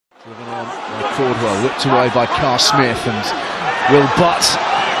Driven on by Cordwell, whipped away by Carr Smith, and Will Butt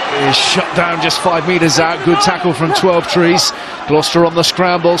is shut down just 5 metres out. Good tackle from 12 Trees. Gloucester on the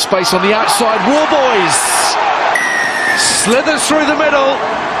scramble, space on the outside. Worboys slithers through the middle,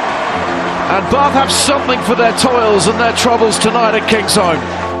 and Bath have something for their toils and their troubles tonight at Kingsholm.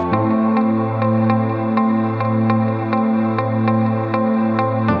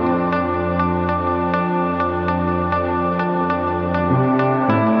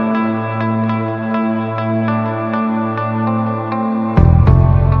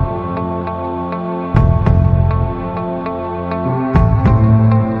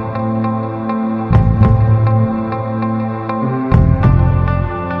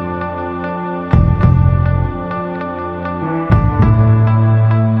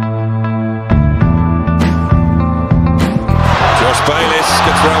 Baylis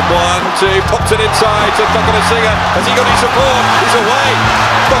gets round 1, 2, pops it inside to Singer. Has he got his support? He's away.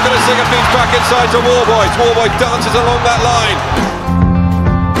 Singer feeds back inside to Worboys. Worboys dances along that line.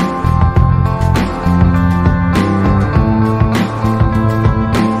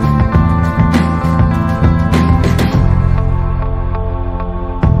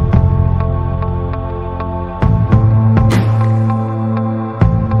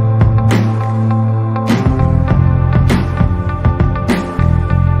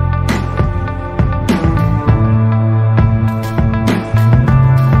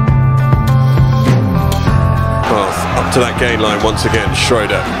 Up to that gain line once again.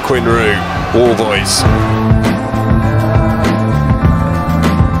 Schroeder, Quinn Rue, Worboys.